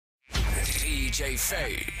DJ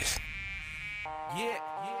Phase. Yeah.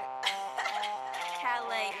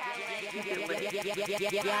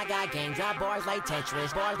 Yeah, I got gang, drop bars like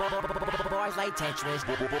Tetris, bars like Tetris,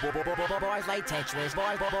 bars like Tetris,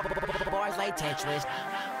 bars like Tetris.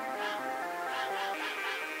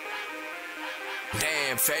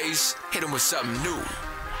 Damn, Phase, hit him with something new.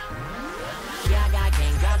 Yeah, I got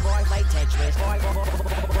gang, drop bars like Tetris,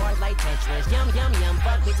 bars like Tetris. Yum, yum, yum,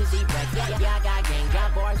 fuck bitches, eat breakfast. Yeah, I got gang,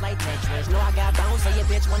 drop bars like Tetris. No, I got bones, so your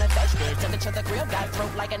bitch wanna fetch this. Took it to the crib, got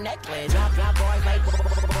throat like a necklace. Drop bars like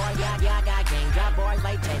yeah, I got gang, drop bars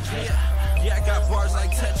like Tetris. Yeah, I got bars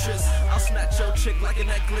like Tetris. I'll snatch your chick like a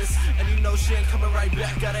necklace. And you know she ain't coming right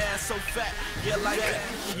back. Got her ass so fat, yeah, like that.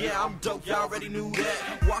 Yeah, I'm dope, y'all already knew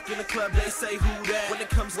that. Walk in the club, they say who that. When it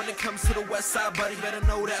comes to the west side, buddy, better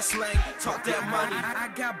know that slang. Talk that money. I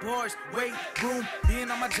got bars, weight, room. Being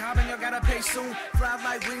on my job and y'all gotta pay soon. Fly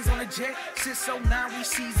like wings on a jet. Since so now we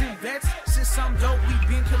seasoned vets. Since I'm dope, we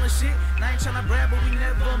been killing shit. And I ain't tryna brag, but we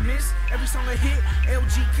never miss. Every song a hit,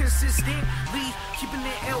 LG consistent. We keeping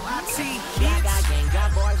it LIT. Yeah, I got gang,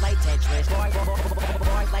 drop bars like Tetris, bars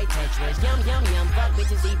like Tetris. Yum, yum, yum, fuck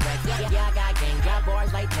bitches, eat breakfast. Yeah, I got gang, drop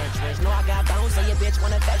bars like Tetris. No, I got bones, so your bitch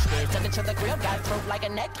wanna fetch this. Took it to the crib, got throat like a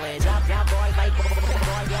necklace. Drop bars like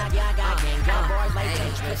yeah, I got gang, drop bars like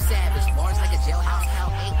Tetris. Savage, bars like a jailhouse,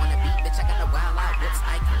 hell ain't on the beat, bitch, I got the wild out whips,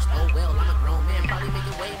 I cursed, oh well, I'm a grown man, probably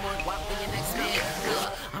making way more guap than your next man.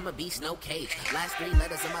 I'm a beast, no cage, last 3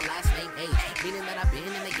 letters of my last name, age, meaning that I've been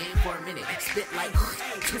in the game for a minute, spit like,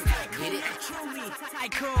 get it? Truly,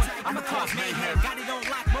 tycoon, I'm a cause mayhem, got it on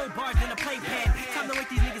lock, more bars than a playpen, time to wake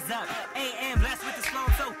these niggas up, AM, blast with the slow,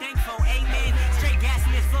 I'm so thankful, amen, straight gas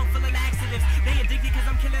in this flow full of laxatives, they addicted cause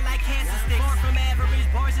I'm killing like cancer sticks, far from average,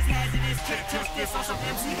 bars is hazardous, can't touch this, on some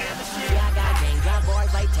MC hammer shit. Yeah, I got gang, drop bars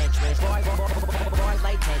like Tetris, bars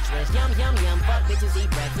like Tetris. Yum, yum, yum, fuck bitches, eat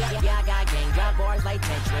breakfast. Yeah, I got gang, drop bars like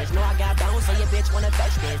Tetris. No, I got bones, so your bitch wanna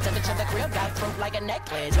fetch this. Took it to the crib, got throat like a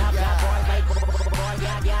necklace. Drop bars like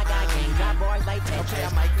yeah, I got gang, drop bars like Tetris. Okay,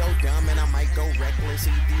 I might go dumb and I might go reckless.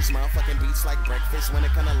 Eat these motherfucking beats like breakfast. When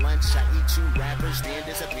it come to lunch, I eat you rappers. Then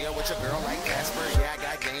disappear with your girl like Casper. Yeah, I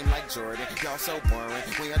got game like Jordan. Y'all so boring.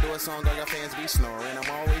 When y'all do a song, all your fans be snoring. I'm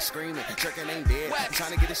always screaming, tricking ain't dead. I'm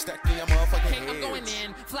trying to get it stuck in your motherfucking head. I'm going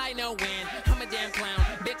in, fly no wind. I'm a damn clown,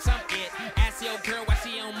 bitch, I'm it. Ask your girl why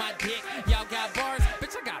she on my dick. Y'all got bars,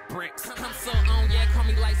 bitch, I got bricks. I'm so on, yeah, call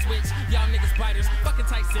me light switch. Y'all niggas biters, fucking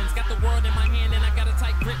Tysons. Got the world in my hand and I got a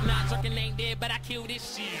tight grip. Not drunken ain't dead, but I kill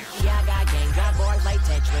this shit. Yeah, I got gang, drop bars like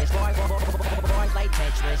Tetris. Bars like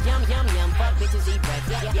Tetris. Yum, yum, yum, fuck bitches, eat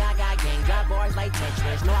breakfast. Yeah, I got gang, drop bars like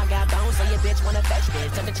Tetris. No, I got bones, so your bitch wanna fetch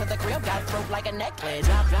this. Took it to the crib, got throat like a necklace.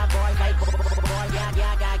 Drop bars like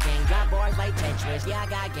yeah, I got gang, drop bars like Tetris. Yeah, I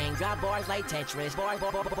got gang, drop bars like Tetris.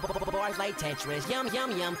 Bars like Tetris. Yum,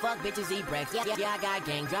 yum, yum, fuck bitches, eat breakfast. Yeah, I got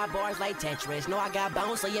gang, drop bars like Tetris. No, I got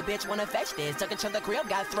bones, so your bitch wanna fetch this. Took it to the crib,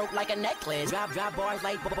 got throat like a necklace. Drop bars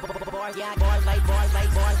like yeah, bars like.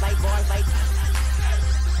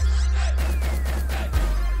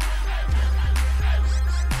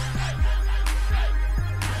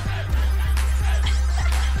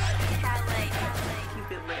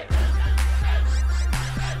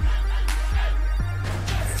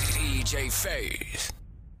 DJ Phase.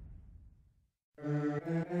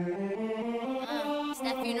 It's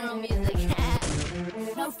that funeral music.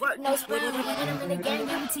 No fork, no spoon. When I'm in the gang,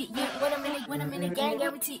 guarantee you. When I'm in the gang,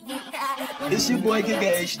 guarantee you. It's your boy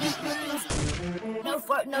Giga HD. No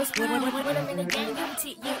fork, no spoon. When I'm in the gang,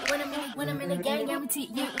 guarantee you. When I'm in the gang, guarantee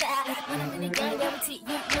you. When I'm in the gang, guarantee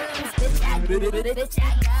you. Bitch, I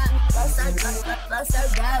go. Flow so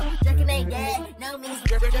dope. Drinking ain't dead. No means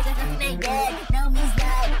drinking ain't dead. No means no.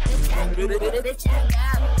 Bitch, I go.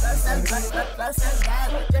 Flow so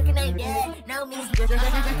dope. Drinking ain't dead. No means drinking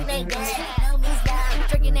ain't dead. No means no.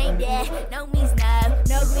 Drinking ain't dead. No means no.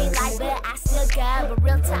 No green light, but I still go. But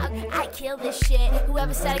real talk, I kill this shit.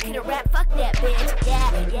 Whoever said I couldn't rap, fuck that bitch.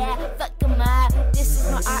 Yeah, fuck 'em up. This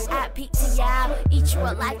is my R.I.P. to y'all. Eat you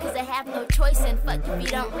alive cause I have no choice. And fuck if you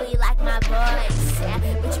don't really like my voice. Yeah,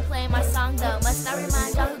 but you playing my song though. Must I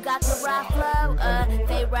remind y'all who got the raw flow?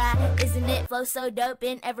 They ride, isn't it? Flow so dope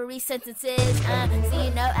in every sentences. So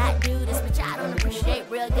you know I do this, but y'all don't appreciate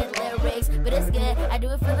real good lyrics. But it's good, I do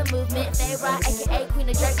it for the movement. They ride, aka Queen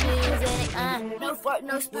of Jerk music. No fork,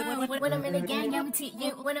 no spoon. When I'm in the gang, guarantee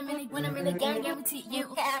you. When I'm in the gang, guarantee you.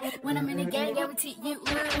 When I'm in the gang, guarantee you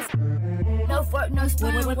lose. No fork, no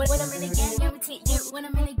spoon. When I'm in the gang, guarantee you. When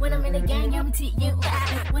I'm in the gang, guarantee you.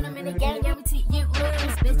 When I'm in the gang, guarantee you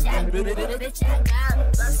lose. Bitch, I go.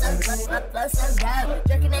 Flow so dope.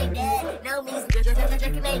 Drinking ain't dead. No means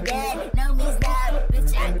drinking ain't dead. No means no.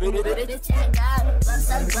 Bitch, I go. Flow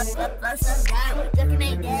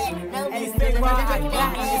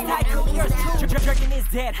Jerking is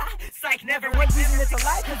dead. Psych, never one reason it's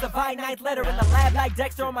alive. Cause the Vine ninth letter in the lab like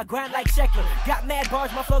Dexter on my grind like Sheckler. Got mad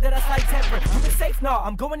bars, my flow got a slight temper. You been safe? Nah,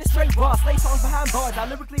 I'm going to straight raw. Slay songs behind bars, I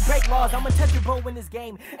lyrically break laws. I'm untouchable in this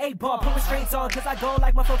game. 8-ball, put restraints on, cause I go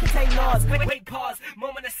like my flow contain laws. Wait, pause,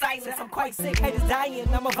 moment of silence. I'm quite sick, head is dying.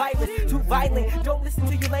 I'm a virus, too violent. Don't listen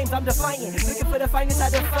to you lames, I'm defiant. Looking for the finest, I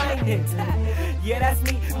define it. Yeah, that's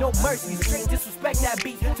me, no mercy. Straight disrespect that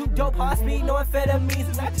beat. Too dope, high speed, no amphetamines.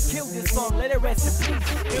 And I just killed this song, let it rest in peace.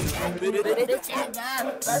 Bitch, I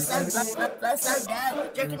got flow so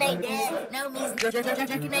dope. Jerking ain't dead, no means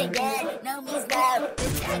jerking ain't dead, no means no.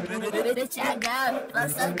 Bitch, I got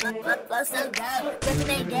flow so dope. Jerking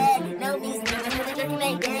ain't dead, no means jerking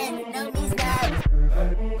ain't dead, no means no.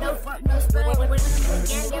 No fork, no spoon. When I'm in the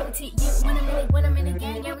gang, guarantee you. When I'm in the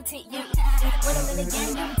gang, guarantee you. When I'm in the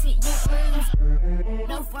gang, guarantee you.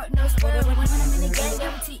 No fork, no spoon. When I'm in the gang,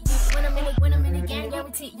 guarantee you. When I'm in the gang,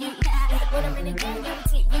 guarantee you. When I'm in the gang,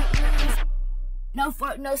 guarantee you. No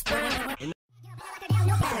fork, no spoon.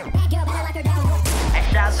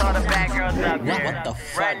 Shouts to all the bad girls out there. What the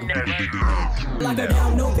fuck? Lock her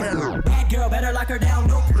down, no better. Bad girl, better lock her down,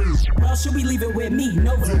 no better. Well, she'll be leaving with me,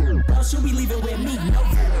 no better. Well, she'll be leaving with me, no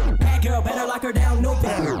better. Bad girl, better lock her down, no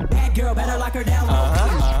better. Bad girl, better lock her down, no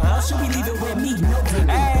better. Well, she'll be leaving with me, no better.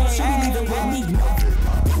 Well, she'll be leaving with me, no better.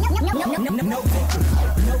 No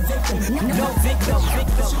victim, no victim, no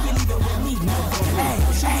victim. She'll be leaving with me, no victim. Hey,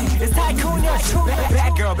 it's Tycoon,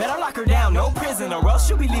 bad girl, better lock her down, no prison, or else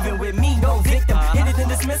she'll be leaving with me, no victim. Hit it and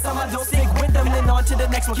dismiss them, I don't stick with them. Then on to the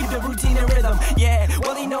next one, keep the routine and rhythm. Yeah,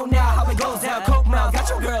 well, you know now how it goes down. Coke mouth, got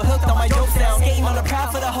your girl hooked on my dope sound. Game on the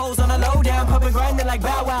proud for the hoes on the low down. Pumping, grinding like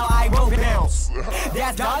Bow Wow, I roll bounce.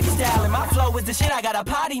 That's doggy style, and my flow is the shit, I got a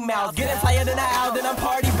potty mouth. Getting flyer than I out, then I'm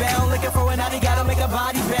party bound. Looking for an outie, gotta make a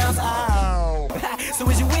body bounce. Ow. So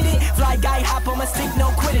is you with it? Fly guy, hop on my stick, no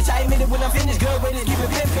quidditch. I admit it when I'm finished, good with it, keep it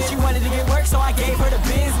pimpin'. She wanted to get work, so I gave her the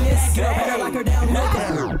business. Girl, better lock her down, no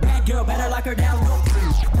better. Bad girl, better lock her down, no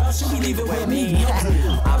better. Well, she be leaving with me, no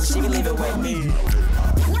better. Oh, she be leaving with me.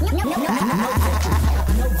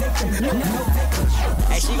 No victim, no victim.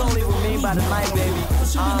 Hey, she gon' leave with me by the night, baby.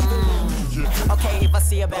 Okay, if I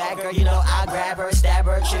see a bad girl, you know I'll grab her, stab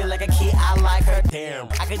her, treat her like a kid, I like her. Damn,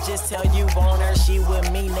 I could just tell you want her, she with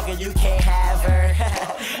me, nigga, you can't have her.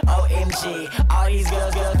 OMG, all these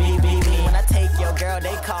girls be. When I take your girl,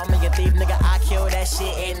 they call me a thief, nigga, I kill that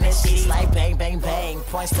shit in the sheets. Like bang, bang, bang,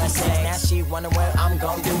 points plus 6. Now she wondering what I'm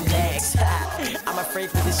gon' do next. I'm a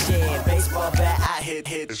freak with the shit, baseball bat, I hit.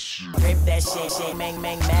 Rip that shit, mad.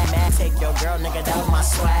 Take your girl, nigga, that was my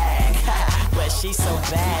swag. But she so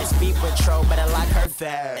bad, speed patrol, better lock her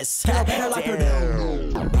fast. Girl, better lock her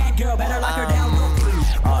down. Bad girl, better lock her down.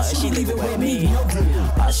 Oh, she leaving with me.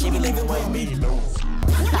 Oh, she be leaving with me. No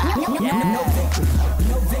victim,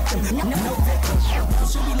 no victim, no victim.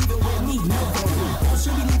 She be